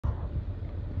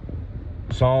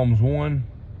Psalms 1,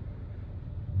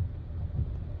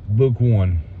 Book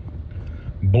 1.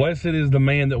 Blessed is the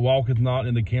man that walketh not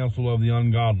in the counsel of the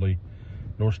ungodly,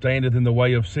 nor standeth in the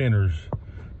way of sinners,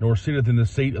 nor sitteth in the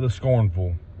seat of the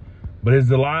scornful. But his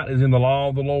delight is in the law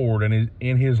of the Lord, and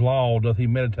in his law doth he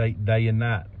meditate day and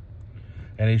night.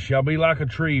 And he shall be like a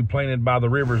tree planted by the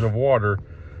rivers of water,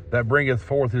 that bringeth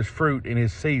forth his fruit in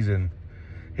his season.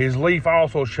 His leaf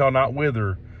also shall not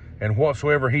wither, and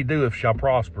whatsoever he doeth shall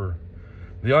prosper.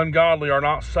 The ungodly are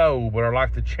not so, but are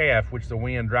like the chaff which the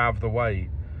wind driveth away.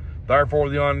 Therefore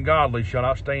the ungodly shall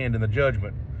not stand in the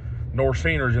judgment, nor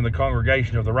sinners in the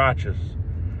congregation of the righteous.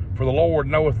 For the Lord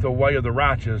knoweth the way of the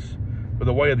righteous, but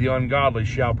the way of the ungodly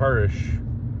shall perish.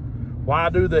 Why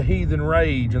do the heathen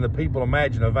rage, and the people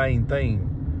imagine a vain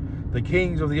thing? The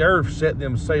kings of the earth set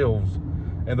themselves,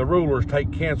 and the rulers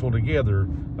take counsel together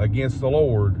against the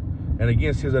Lord, and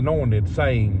against his anointed,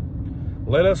 saying,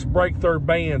 Let us break their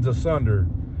bands asunder,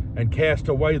 and cast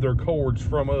away their cords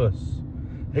from us.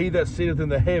 He that sitteth in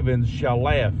the heavens shall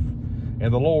laugh,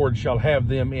 and the Lord shall have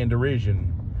them in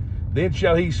derision. Then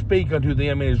shall he speak unto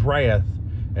them in his wrath,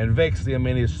 and vex them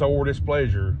in his sore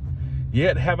displeasure.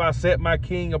 Yet have I set my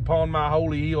king upon my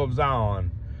holy hill of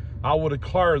Zion. I will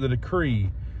declare the decree.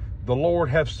 The Lord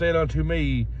hath said unto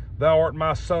me, Thou art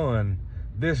my son.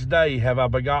 This day have I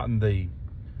begotten thee.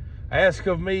 Ask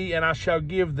of me, and I shall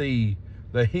give thee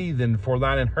the heathen for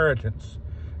thine inheritance,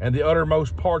 and the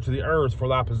uttermost parts of the earth for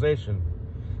thy possession.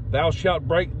 Thou shalt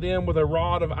break them with a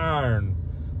rod of iron.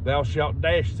 Thou shalt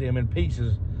dash them in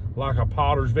pieces like a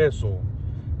potter's vessel.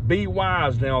 Be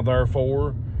wise now,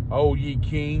 therefore, O ye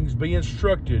kings, be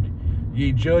instructed,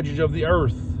 ye judges of the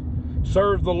earth.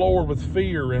 Serve the Lord with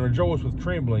fear, and rejoice with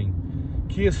trembling.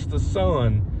 Kiss the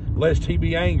Son, lest he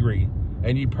be angry,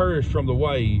 and ye perish from the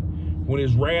way, when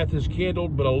his wrath is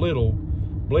kindled but a little.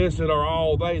 Blessed are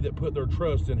all they that put their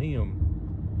trust in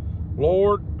him.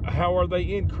 Lord, how are they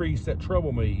increased that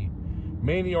trouble me?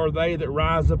 Many are they that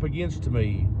rise up against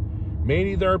me.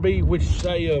 Many there be which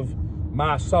say of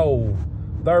my soul,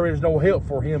 There is no help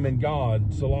for him in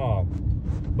God, Selah.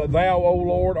 But thou, O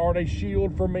Lord, art a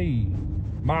shield for me,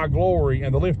 my glory,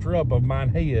 and the lifter up of mine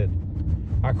head.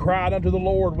 I cried unto the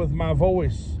Lord with my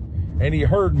voice, and he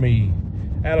heard me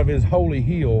out of his holy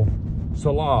hill,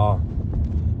 Selah.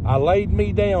 I laid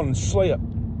me down and slept.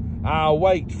 I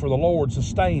awaked, for the Lord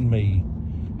sustained me.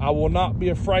 I will not be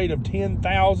afraid of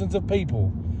 10,000s of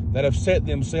people that have set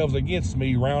themselves against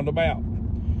me round about.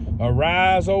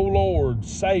 Arise, O Lord,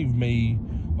 save me,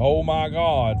 O my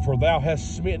God, for thou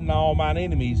hast smitten all mine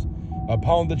enemies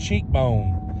upon the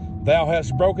cheekbone. Thou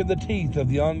hast broken the teeth of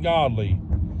the ungodly.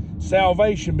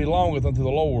 Salvation belongeth unto the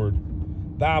Lord.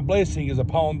 Thy blessing is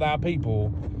upon thy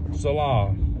people,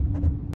 Selah.